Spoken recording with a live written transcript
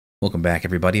Welcome back,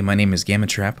 everybody. My name is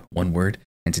Gammatrap, one word,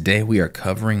 and today we are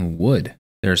covering wood.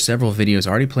 There are several videos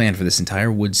already planned for this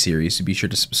entire wood series, so be sure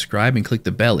to subscribe and click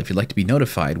the bell if you'd like to be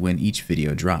notified when each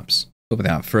video drops. But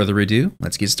without further ado,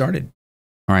 let's get started.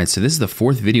 Alright, so this is the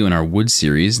fourth video in our wood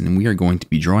series, and we are going to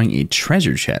be drawing a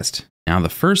treasure chest. Now, the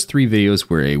first three videos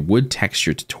were a wood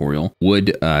texture tutorial,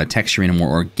 wood texture in a more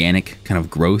organic kind of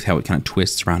growth, how it kind of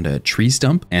twists around a tree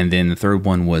stump. And then the third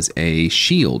one was a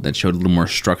shield that showed a little more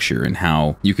structure and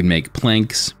how you can make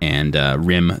planks and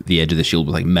rim the edge of the shield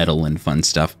with like metal and fun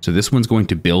stuff. So this one's going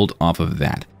to build off of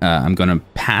that. I'm going to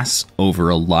pass over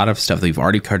a lot of stuff that we've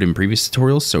already covered in previous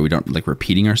tutorials, so we don't like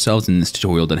repeating ourselves, and this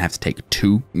tutorial doesn't have to take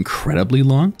too incredibly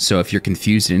long. So if you're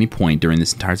confused at any point during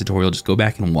this entire tutorial, just go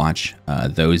back and watch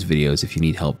those videos if you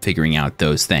need help figuring out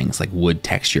those things, like wood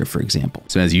texture, for example.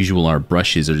 So as usual, our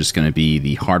brushes are just going to be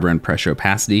the hard round pressure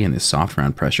opacity and the soft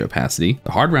round pressure opacity.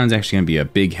 The hard round is actually going to be a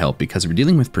big help because we're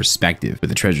dealing with perspective with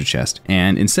the treasure chest.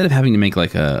 And instead of having to make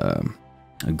like a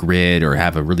grid or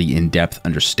have a really in-depth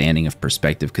understanding of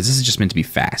perspective, because this is just meant to be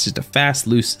fast, just a fast,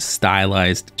 loose,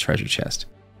 stylized treasure chest.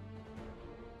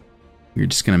 We're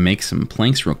just going to make some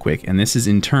planks real quick, and this is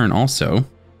in turn also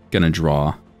going to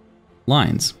draw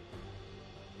lines.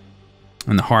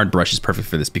 And the hard brush is perfect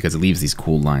for this because it leaves these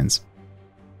cool lines.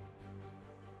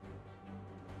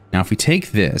 Now if we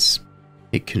take this,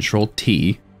 hit Control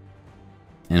T,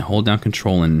 and hold down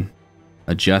Control and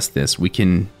adjust this, we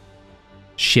can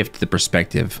shift the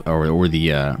perspective, or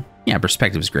the, yeah,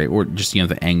 perspective is great, or just, you know,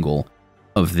 the angle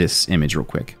of this image real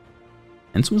quick.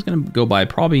 And this one's gonna go by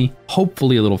probably,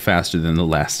 hopefully a little faster than the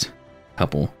last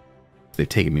couple. They've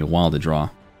taken me a while to draw.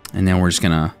 And then we're just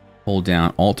gonna hold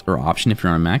down Alt or Option if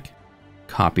you're on a Mac.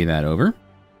 Copy that over. And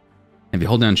if you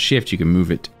hold down Shift, you can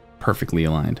move it perfectly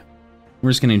aligned.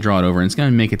 We're just going to draw it over, and it's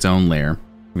going to make its own layer.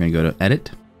 We're going to go to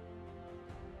Edit,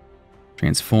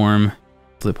 Transform,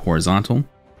 Flip Horizontal. And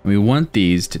we want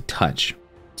these to touch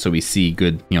so we see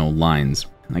good, you know, lines.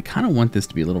 And I kind of want this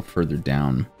to be a little further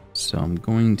down. So I'm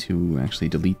going to actually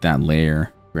delete that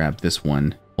layer, grab this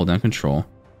one, hold down Control.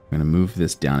 I'm going to move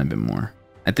this down a bit more.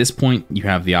 At this point, you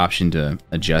have the option to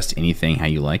adjust anything how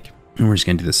you like. And we're just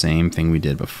going to do the same thing we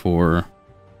did before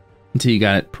until you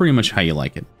got it pretty much how you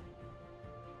like it.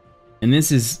 And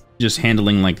this is just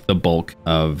handling like the bulk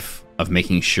of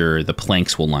making sure the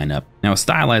planks will line up. Now with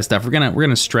stylized stuff, we're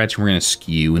gonna stretch, and we're gonna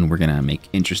skew, and we're gonna make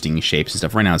interesting shapes and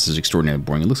stuff. Right now this is extraordinarily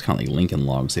boring. It looks kind of like Lincoln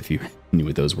logs if you knew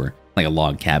what those were, like a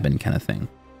log cabin kind of thing.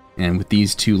 And with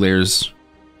these two layers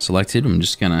selected, I'm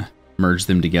just gonna merge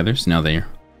them together. So now they're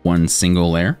one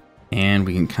single layer, and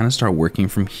we can kind of start working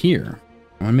from here.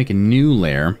 I want to make a new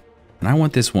layer, and I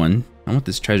want this one, I want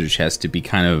this treasure chest to be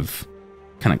kind of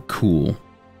cool,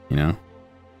 you know?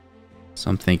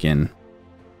 So I'm thinking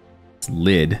this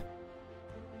lid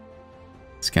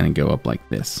is going to go up like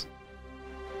this.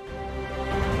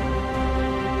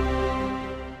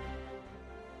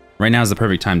 Right now is the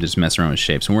perfect time to just mess around with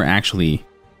shapes, and we're actually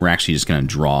just going to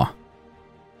draw.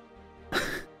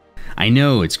 I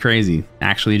know, it's crazy,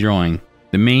 actually drawing.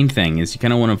 The main thing is you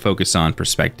kind of want to focus on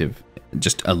perspective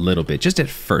just a little bit, just at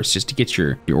first, just to get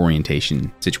your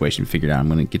orientation situation figured out. I'm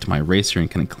going to get to my eraser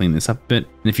and kind of clean this up a bit.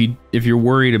 And if you're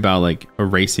worried about like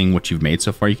erasing what you've made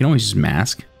so far, you can always just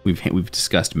mask. We've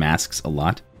discussed masks a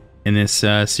lot in this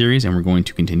series, and we're going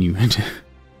to continue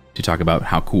to talk about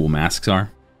how cool masks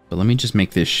are. But let me just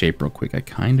make this shape real quick. I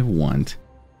kind of want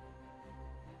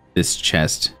this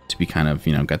chest to be kind of,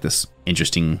 you know, got this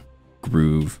interesting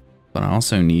groove, but I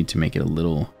also need to make it a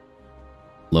little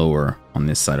lower on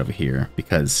this side over here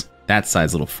because that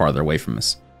side's a little farther away from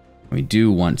us. We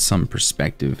do want some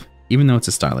perspective, even though it's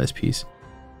a stylized piece.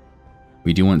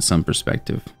 We do want some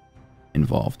perspective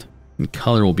involved. And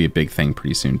color will be a big thing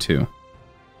pretty soon too.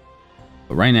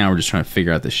 But right now we're just trying to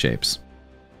figure out the shapes.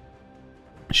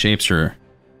 Shapes are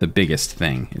the biggest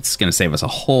thing. It's going to save us a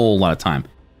whole lot of time.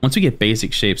 Once we get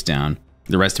basic shapes down,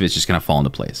 the rest of it's just going to fall into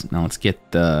place. Now let's get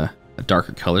a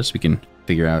darker color so we can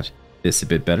figure out this a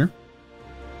bit better.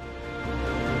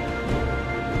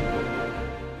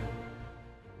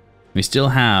 We still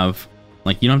have,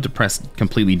 like, you don't have to press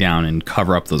completely down and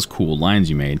cover up those cool lines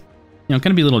you made. You know,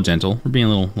 kind of be a little gentle. We're being a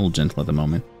little gentle at the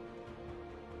moment,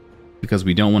 because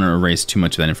we don't want to erase too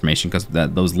much of that information, because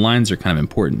those lines are kind of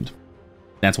important.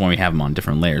 That's why we have them on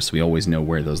different layers, so we always know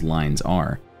where those lines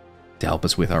are to help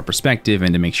us with our perspective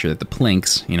and to make sure that the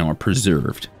planks, you know, are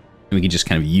preserved. And we can just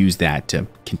kind of use that to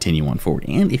continue on forward.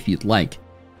 And if you'd like,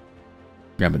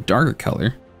 grab a darker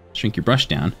color, shrink your brush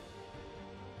down.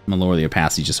 I'm gonna lower the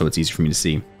opacity just so it's easier for me to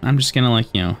see. I'm just gonna, like,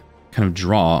 you know, kind of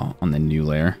draw on the new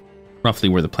layer, roughly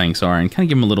where the planks are, and kind of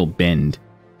give them a little bend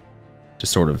to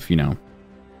sort of, you know,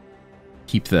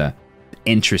 keep the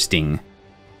interesting,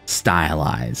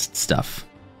 stylized stuff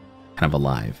kind of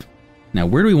alive. Now,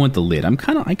 where do we want the lid? I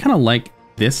kind of like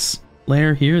this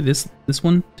layer here, this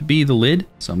one to be the lid.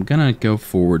 So I'm gonna go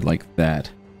forward like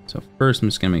that. So first I'm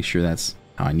just gonna make sure that's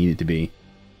how I need it to be.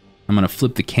 I'm gonna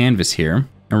flip the canvas here, and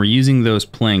we're using those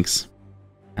planks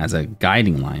as a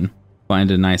guiding line. Find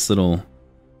a nice little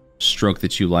stroke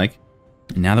that you like.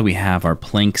 And now that we have our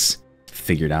planks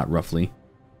figured out roughly,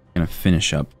 I'm gonna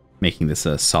finish up making this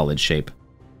a solid shape.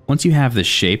 Once you have the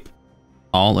shape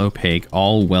all opaque,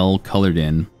 all well colored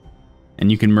in, and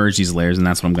you can merge these layers, and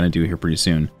that's what I'm gonna do here pretty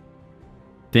soon.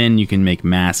 Then you can make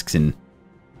masks and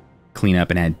clean up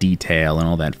and add detail and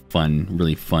all that fun,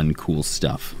 really fun, cool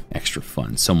stuff. Extra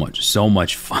fun, so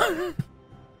much fun.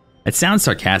 It sounds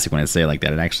sarcastic when I say it like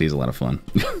that. It actually is a lot of fun.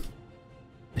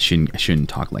 I shouldn't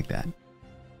talk like that.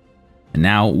 And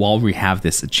now, while we have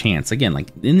this a chance, again, like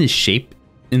in this shape,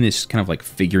 in this kind of like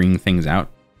figuring things out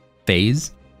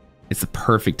phase, it's the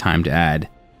perfect time to add,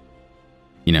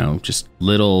 you know, just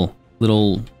little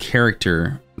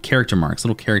character marks,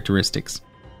 little characteristics.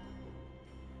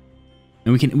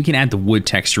 And we can add the wood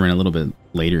texture in a little bit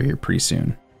later here pretty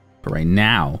soon. But right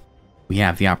now, we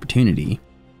have the opportunity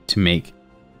to make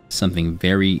something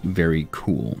very, very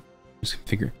cool.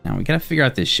 Now we gotta figure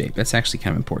out this shape. That's actually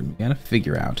kind of important. We gotta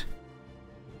figure out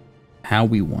how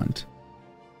we want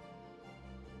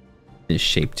this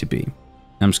shape to be.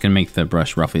 I'm just gonna make the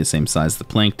brush roughly the same size as the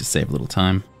plank to save a little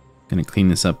time. Gonna clean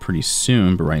this up pretty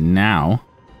soon, but right now,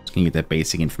 just gonna get that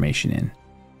basic information in.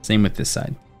 Same with this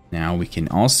side. Now we can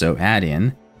also add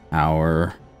in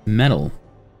our metal.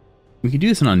 We can do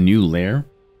this on a new layer,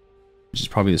 which is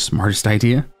probably the smartest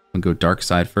idea. We'll go dark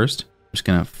side first. I'm just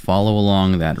gonna follow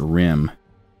along that rim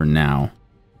for now.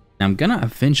 Now I'm gonna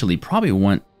eventually probably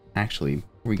want, actually,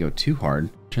 before we go too hard,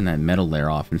 turn that metal layer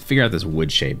off and figure out this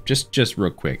wood shape, just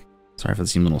real quick. Sorry if I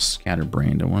seem a little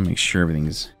scatterbrained. I wanna make sure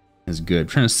everything's good. I'm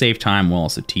trying to save time while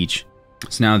also teach.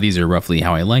 So now these are roughly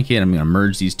how I like it. I'm gonna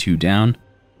merge these two down.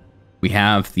 We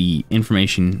have the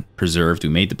information preserved. We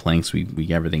made the planks, we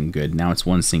got everything good. Now it's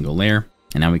one single layer,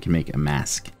 and now we can make a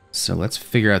mask. So let's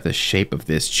figure out the shape of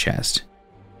this chest.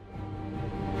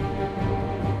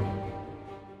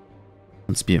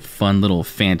 Let's be a fun little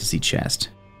fantasy chest.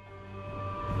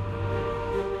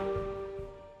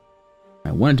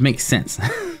 I want it to make sense.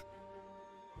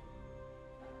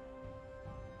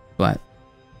 But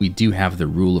we do have the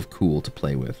rule of cool to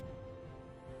play with,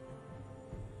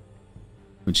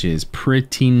 which is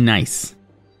pretty nice.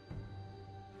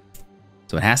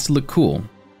 So it has to look cool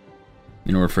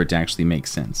in order for it to actually make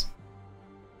sense.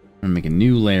 I'm gonna make a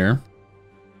new layer.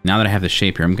 Now that I have the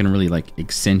shape here, I'm gonna really like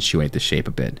accentuate the shape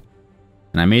a bit.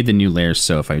 And I made the new layer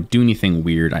so if I do anything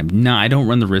weird, I don't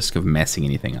run the risk of messing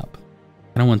anything up.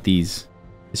 I don't want this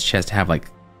chest to have like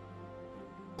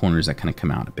corners that kind of come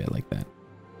out a bit like that.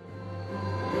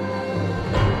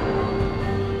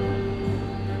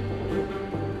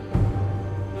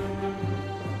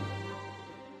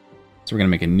 So we're gonna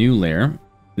make a new layer.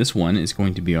 This one is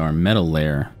going to be our metal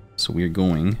layer. So we're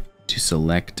going to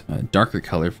select a darker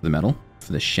color for the metal,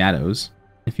 for the shadows.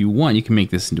 If you want, you can make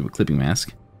this into a clipping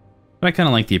mask. But I kind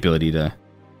of like the ability to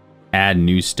add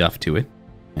new stuff to it.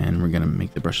 And we're gonna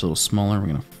make the brush a little smaller. We're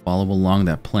gonna follow along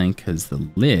that plank because the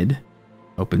lid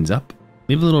opens up.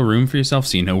 Leave a little room for yourself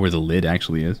so you know where the lid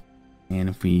actually is. And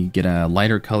if we get a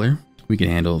lighter color, we can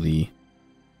handle the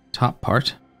top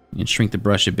part and shrink the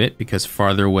brush a bit because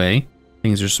farther away,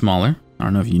 things are smaller. I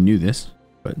don't know if you knew this,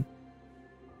 but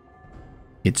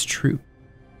it's true.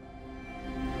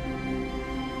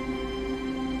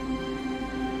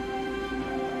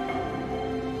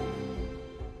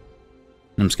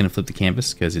 I'm just gonna flip the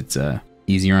canvas because it's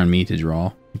easier on me to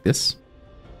draw like this.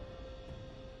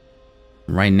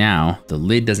 Right now, the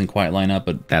lid doesn't quite line up,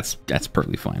 but that's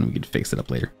perfectly fine. We could fix it up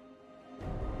later.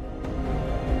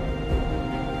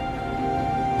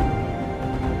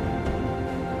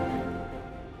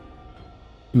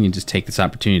 We can just take this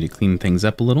opportunity to clean things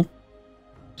up a little.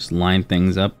 Just line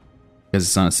things up. Because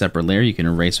it's on a separate layer, you can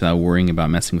erase without worrying about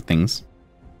messing with things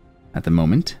at the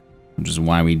moment, which is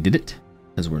why we did it,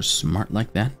 because we're smart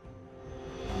like that.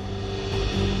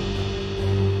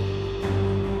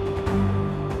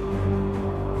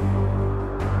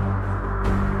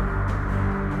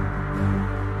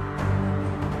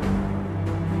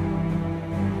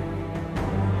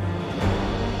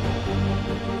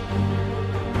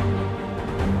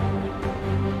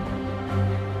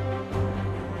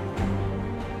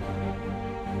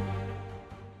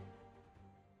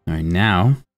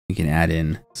 Now we can add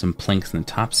in some planks in the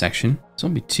top section. So it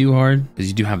won't be too hard because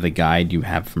you do have the guide you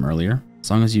have from earlier.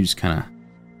 As long as you just kind of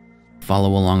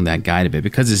follow along that guide a bit.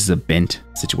 Because this is a bent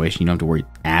situation, you don't have to worry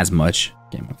as much.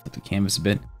 Okay, I'm gonna flip the canvas a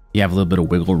bit. You have a little bit of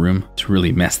wiggle room to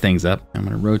really mess things up. I'm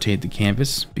gonna rotate the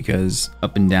canvas because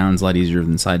up and down is a lot easier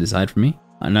than side to side for me.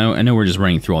 I know we're just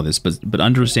running through all this, but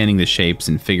understanding the shapes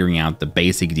and figuring out the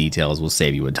basic details will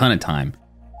save you a ton of time,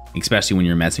 especially when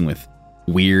you're messing with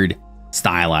weird,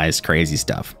 stylized, crazy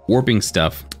stuff. Warping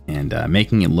stuff and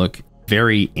making it look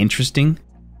very interesting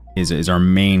is our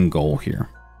main goal here.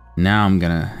 Now I'm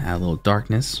gonna add a little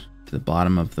darkness to the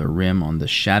bottom of the rim on the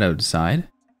shadowed side.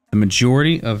 The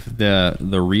majority of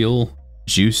the real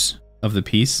juice of the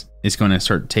piece is going to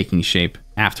start taking shape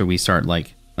after we start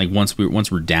like once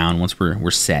we're down, once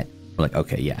we're set. We're like,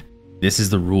 okay, yeah, this is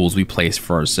the rules we place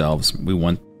for ourselves. We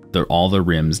want all the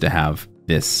rims to have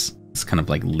this kind of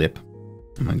like lip.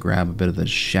 I'm gonna grab a bit of the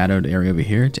shadowed area over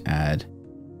here to add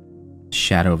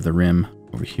shadow of the rim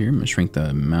over here. I'm gonna shrink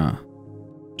the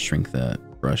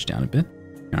brush down a bit.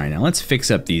 All right, now let's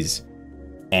fix up these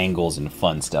angles and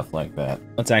fun stuff like that.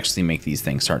 Let's actually make these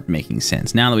things start making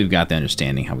sense. Now that we've got the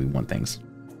understanding how we want things.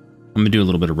 I'm gonna do a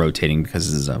little bit of rotating because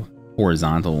this is a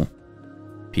horizontal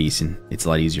piece and it's a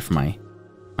lot easier for my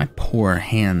poor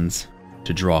hands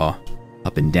to draw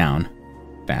up and down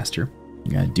faster.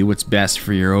 You gotta do what's best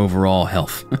for your overall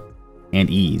health and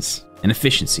ease and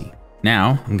efficiency.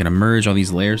 Now I'm gonna merge all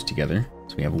these layers together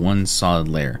so we have one solid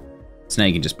layer. So now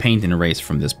you can just paint and erase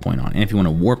from this point on. And if you want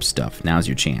to warp stuff, now's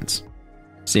your chance.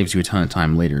 Saves you a ton of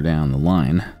time later down the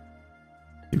line.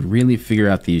 You really figure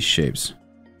out these shapes.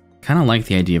 Kind of like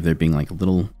the idea of there being like a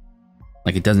little,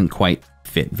 like it doesn't quite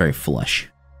fit very flush.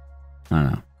 I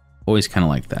don't know. Always kind of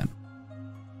like that.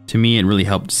 To me, it really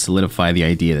helped solidify the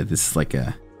idea that this is like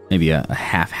maybe a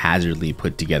haphazardly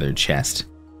put together chest.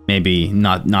 Maybe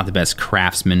not the best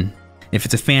craftsman. If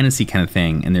it's a fantasy kind of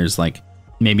thing and there's like,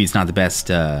 maybe it's not the best,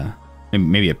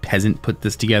 maybe a peasant put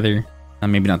this together.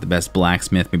 Maybe not the best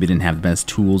blacksmith. Maybe didn't have the best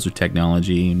tools or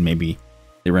technology. Maybe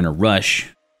they were in a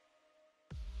rush.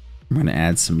 I'm going to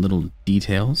add some little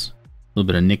details, a little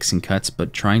bit of nicks and cuts,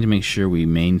 but trying to make sure we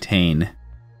maintain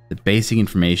the basic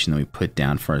information that we put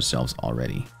down for ourselves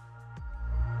already.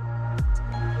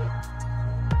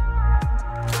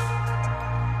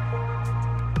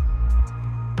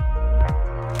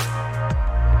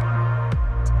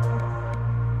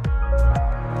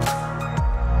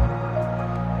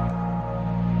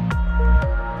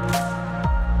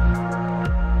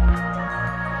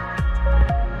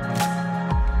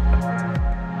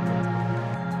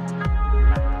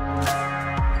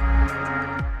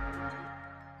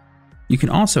 You can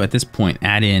also, at this point,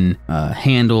 add in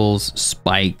handles,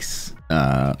 spikes,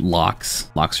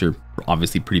 locks. Locks are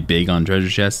obviously pretty big on treasure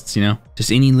chests, you know? Just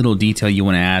any little detail you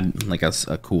want to add, like a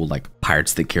cool, like,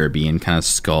 Pirates of the Caribbean kind of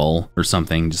skull or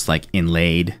something, just like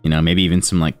inlaid, you know, maybe even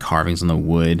some like carvings on the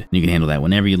wood. You can handle that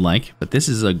whenever you'd like, but this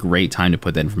is a great time to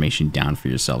put that information down for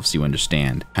yourself so you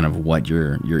understand kind of what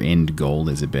your end goal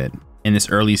is a bit. In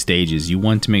this early stages, you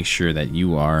want to make sure that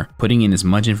you are putting in as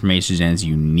much information as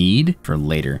you need for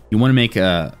later. You want to make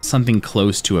something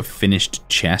close to a finished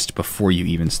chest before you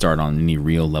even start on any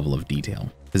real level of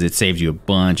detail, because it saves you a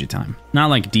bunch of time. Not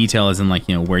like detail as in like,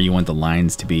 you know, where you want the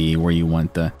lines to be, where you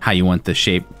want how you want the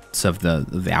shapes of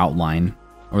the outline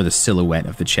or the silhouette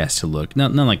of the chest to look.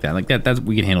 Nothing like that. Like that's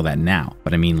we can handle that now.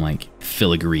 But I mean like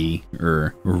filigree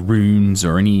or runes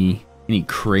or any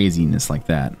craziness like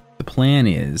that. The plan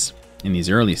is, in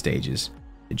these early stages,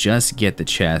 just get the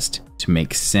chest to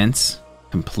make sense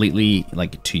completely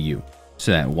like to you,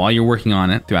 so that while you're working on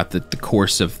it throughout the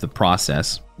course of the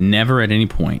process, never at any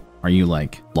point are you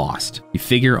like lost. You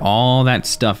figure all that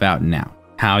stuff out now,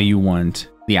 how you want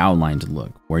the outline to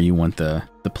look, where you want the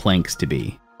planks to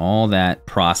be. All that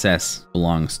process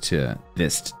belongs to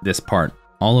this part.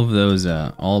 All of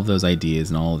those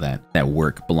ideas and all of that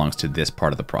work belongs to this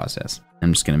part of the process.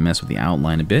 I'm just gonna mess with the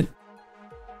outline a bit.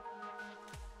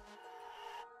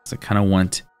 So I kind of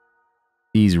want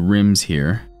these rims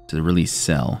here to really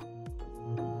sell.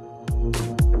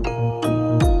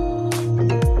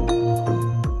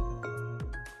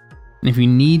 And if you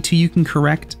need to, you can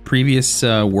correct previous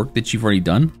work that you've already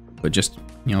done, but just,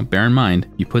 you know, bear in mind,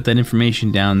 you put that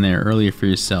information down there earlier for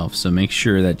yourself, so make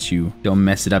sure that you don't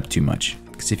mess it up too much.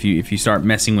 Because if you start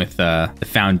messing with the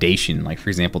foundation, like for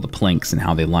example, the planks and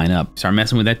how they line up, start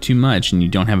messing with that too much and you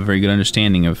don't have a very good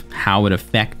understanding of how it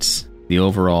affects the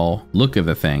overall look of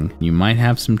the thing, you might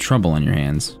have some trouble on your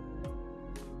hands.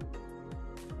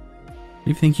 If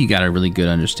you think you got a really good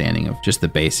understanding of just the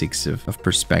basics of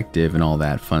perspective and all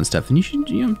that fun stuff, then you should,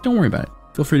 you know, don't worry about it.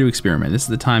 Feel free to experiment. This is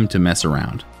the time to mess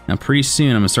around. Now pretty soon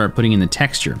I'm gonna start putting in the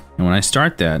texture. And when I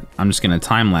start that, I'm just gonna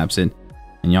time lapse it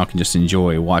and y'all can just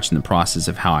enjoy watching the process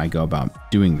of how I go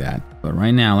about doing that. But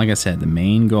right now, like I said, the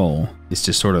main goal is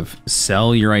to sort of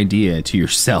sell your idea to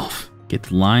yourself. Get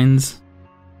the lines,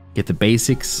 get the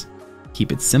basics,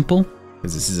 keep it simple,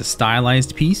 because this is a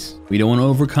stylized piece. We don't want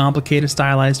to overcomplicate a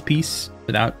stylized piece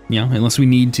without, unless we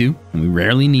need to, and we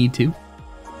rarely need to.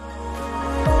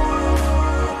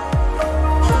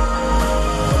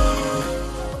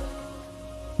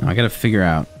 Now I gotta figure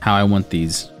out how I want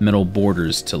these metal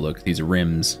borders to look, these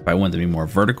rims. If I want them to be more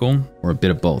vertical or a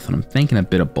bit of both, and I'm thinking a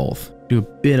bit of both. Do a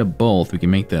bit of both, we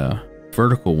can make the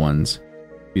vertical ones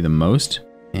be the most,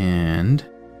 and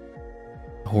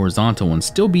horizontal ones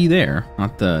still be there,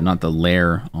 not the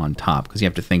layer on top, because you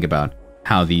have to think about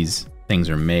how these things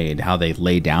are made, how they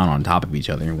lay down on top of each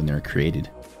other when they're created.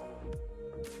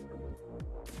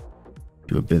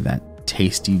 Do a bit of that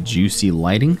tasty, juicy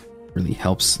lighting, really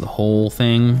helps the whole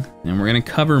thing. And we're gonna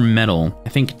cover metal, I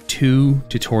think 2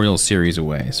 tutorial series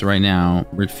away. So right now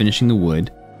we're finishing the wood,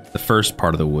 the first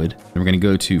part of the wood. Then we're gonna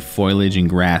go to foliage and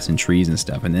grass and trees and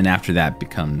stuff, and then after that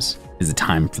is the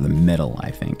time for the metal,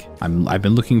 I think. I've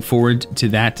been looking forward to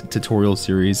that tutorial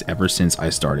series ever since I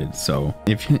started. So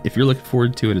if you're looking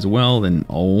forward to it as well, then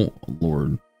oh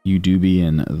Lord, you do be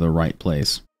in the right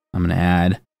place. I'm gonna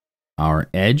add our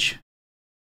edge.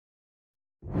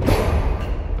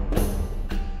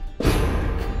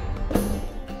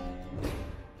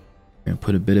 We're gonna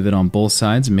put a bit of it on both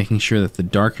sides, making sure that the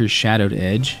darker shadowed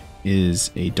edge is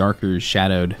a darker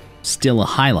shadowed, still a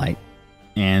highlight.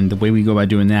 And the way we go about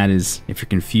doing that is, if you're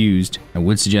confused, I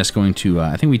would suggest going to,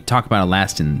 I think we talked about it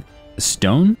last in the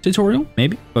stone tutorial,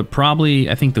 maybe? But probably,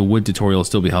 I think the wood tutorial will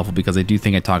still be helpful, because I do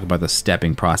think I talk about the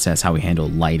stepping process, how we handle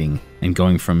lighting and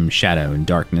going from shadow and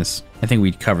darkness. I think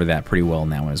we'd cover that pretty well in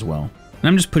that one as well. And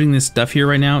I'm just putting this stuff here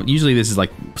right now. Usually this is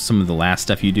like some of the last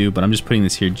stuff you do, but I'm just putting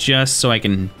this here just so I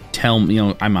can tell,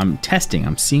 I'm testing.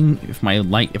 I'm seeing if I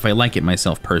like it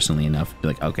myself personally enough to be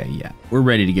like, okay, yeah, we're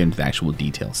ready to get into the actual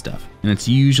detail stuff. And it's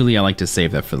usually, I like to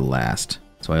save that for the last.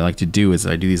 So what I like to do is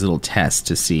I do these little tests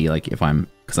to see, like, if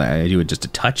because I do it just a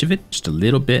touch of it, just a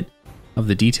little bit of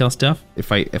the detail stuff.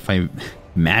 If I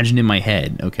imagine in my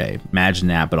head, okay, imagine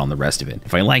that, but on the rest of it.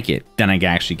 If I like it, then I can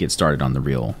actually get started on the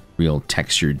real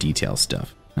texture detail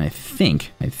stuff. And I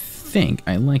think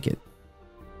I like it.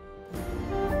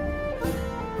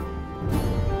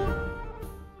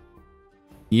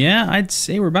 Yeah, I'd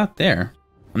say we're about there.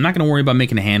 I'm not gonna worry about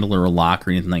making a handle or a lock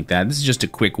or anything like that. This is just a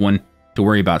quick one to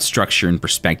worry about structure and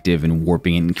perspective and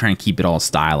warping and trying to keep it all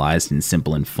stylized and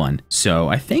simple and fun. So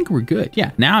I think we're good.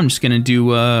 Yeah, now I'm just gonna do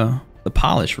the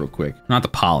polish real quick. Not the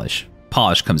polish.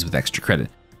 Polish comes with extra credit,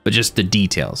 but just the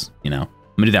details, I'm gonna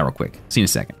do that real quick. See you in a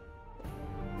second.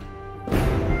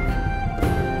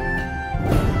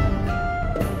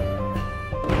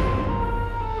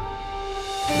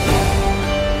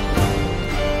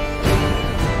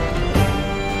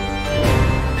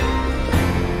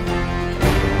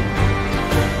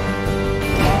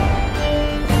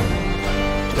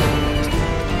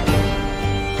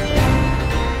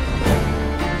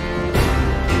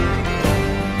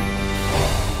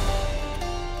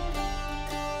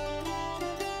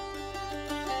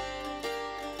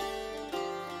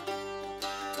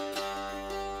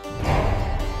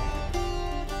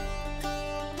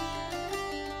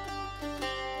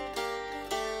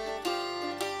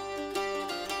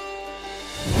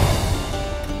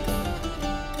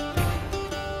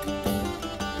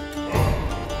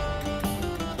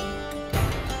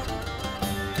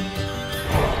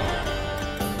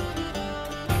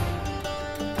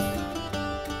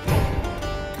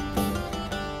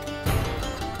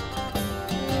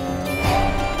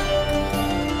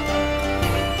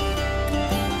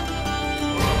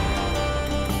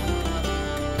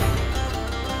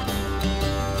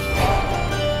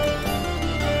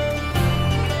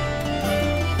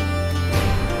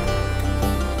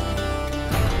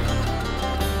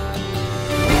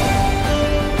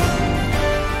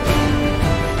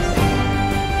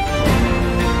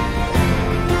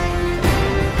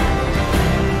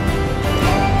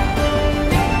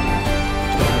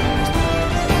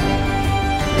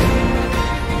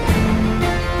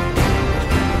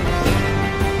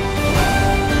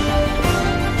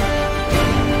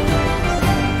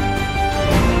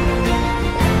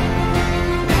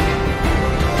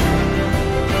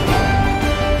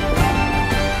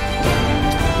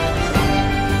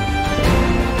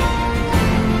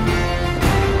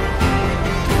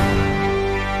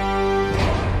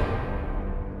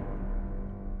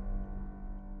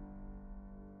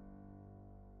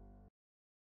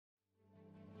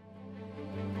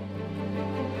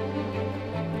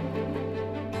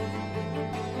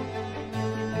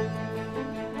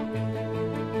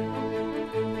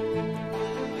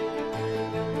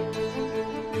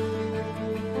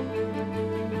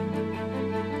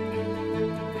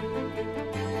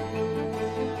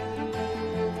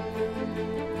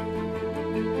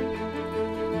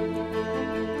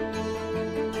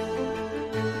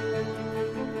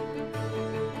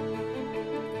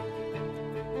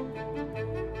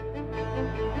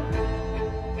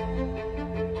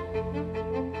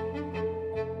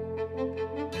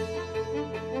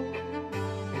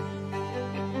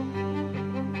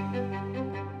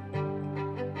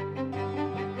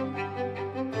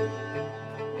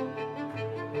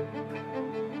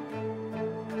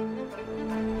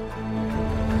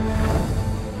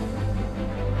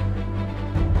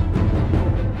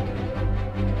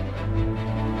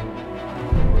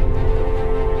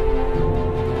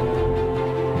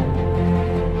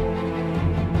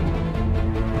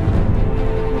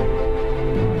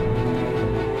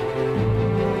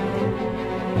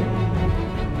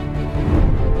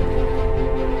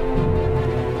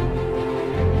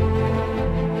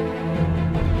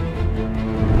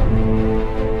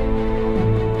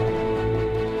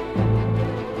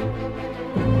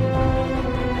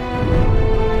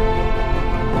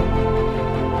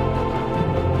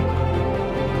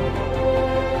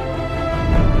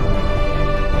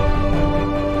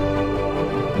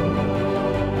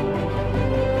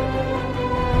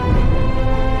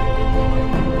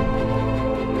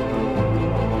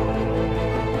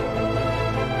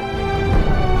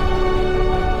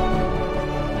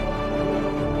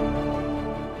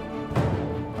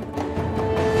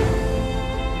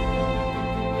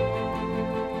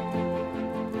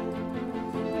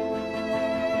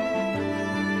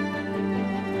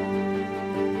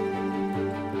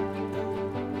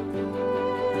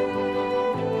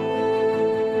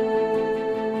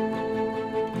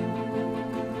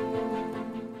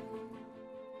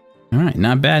 right,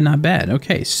 not bad, not bad.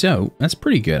 Okay, so that's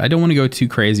pretty good. I don't want to go too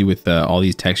crazy with all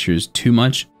these textures too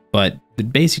much, but the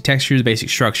basic textures, basic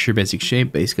structure, basic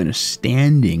shape, basic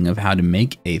understanding of how to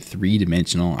make a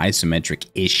three-dimensional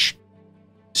isometric-ish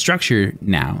structure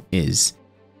now is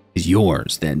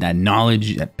yours. That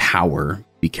knowledge, that power,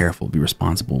 be careful, be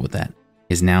responsible with that,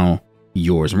 is now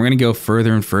yours. And we're going to go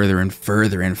further and further and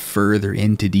further and further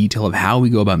into detail of how we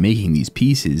go about making these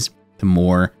pieces the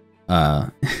more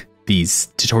these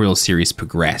tutorial series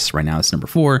progress. Right now it's number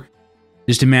 4.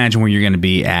 Just imagine where you're going to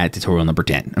be at tutorial number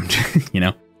 10, you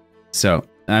know? So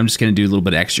I'm just going to do a little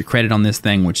bit of extra credit on this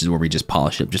thing, which is where we just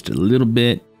polish up just a little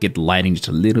bit, get the lighting just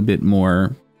a little bit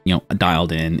more, you know,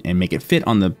 dialed in, and make it fit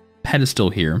on the pedestal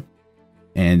here.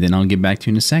 And then I'll get back to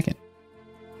you in a second.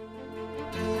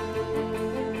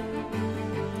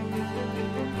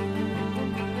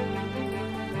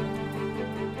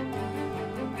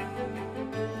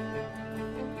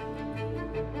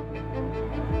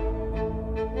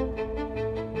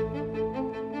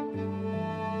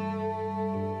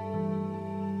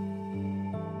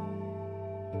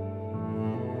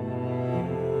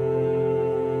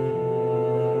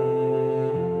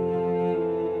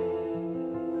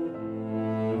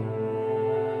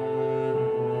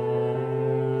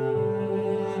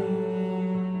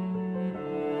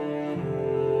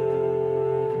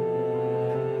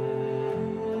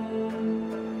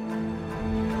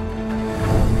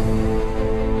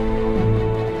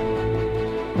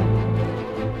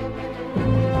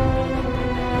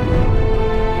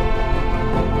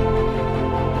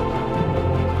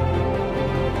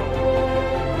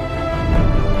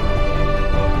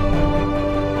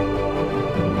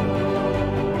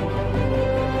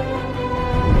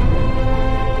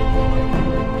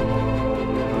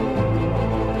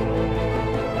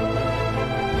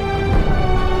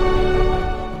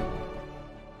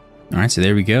 All right, so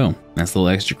there we go. That's a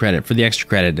little extra credit. For the extra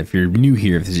credit, if you're new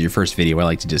here, if this is your first video, I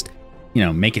like to just, you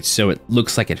know, make it so it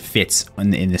looks like it fits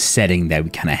in the setting that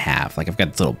we kind of have. Like I've got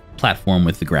this little platform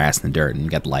with the grass and the dirt and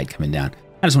got the light coming down.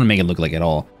 I just want to make it look like it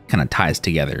all kind of ties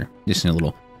together. Just a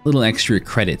little extra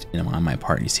credit, you know, on my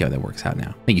part. You see how that works out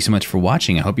now. Thank you so much for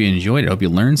watching. I hope you enjoyed it. I hope you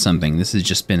learned something. This has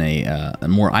just been a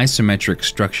more isometric,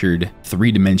 structured,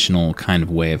 three-dimensional kind of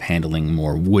way of handling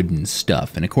more wooden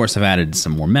stuff. And of course, I've added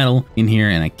some more metal in here,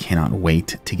 and I cannot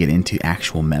wait to get into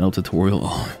actual metal tutorial.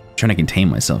 Oh, I'm trying to contain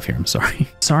myself here. I'm sorry.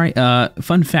 Sorry.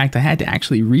 Fun fact, I had to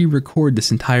actually re-record this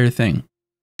entire thing.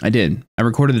 I did. I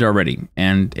recorded it already,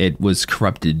 and it was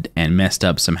corrupted and messed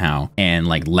up somehow. And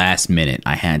like last minute,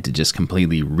 I had to just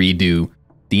completely redo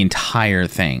the entire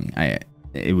thing.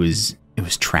 It was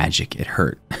tragic. It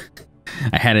hurt.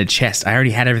 I had a chest. I already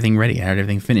had everything ready. I had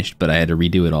everything finished, but I had to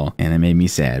redo it all, and it made me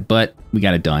sad. But we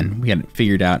got it done. We got it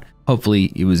figured out.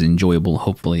 Hopefully, it was enjoyable.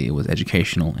 Hopefully, it was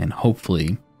educational, and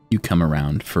hopefully, you come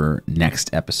around for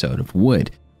next episode of Wood.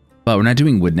 But we're not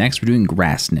doing wood next, we're doing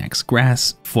grass next.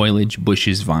 Grass, foliage,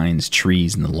 bushes, vines,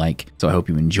 trees, and the like. So I hope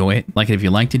you enjoy it. Like it if you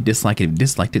liked it, dislike it if you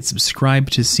disliked it, subscribe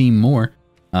to see more.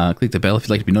 Click the bell if you'd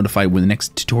like to be notified when the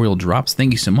next tutorial drops.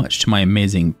 Thank you so much to my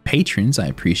amazing patrons. I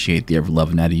appreciate the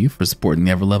ever-loving out of you for supporting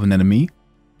the ever-loving out of me.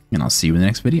 And I'll see you in the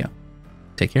next video.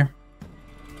 Take care.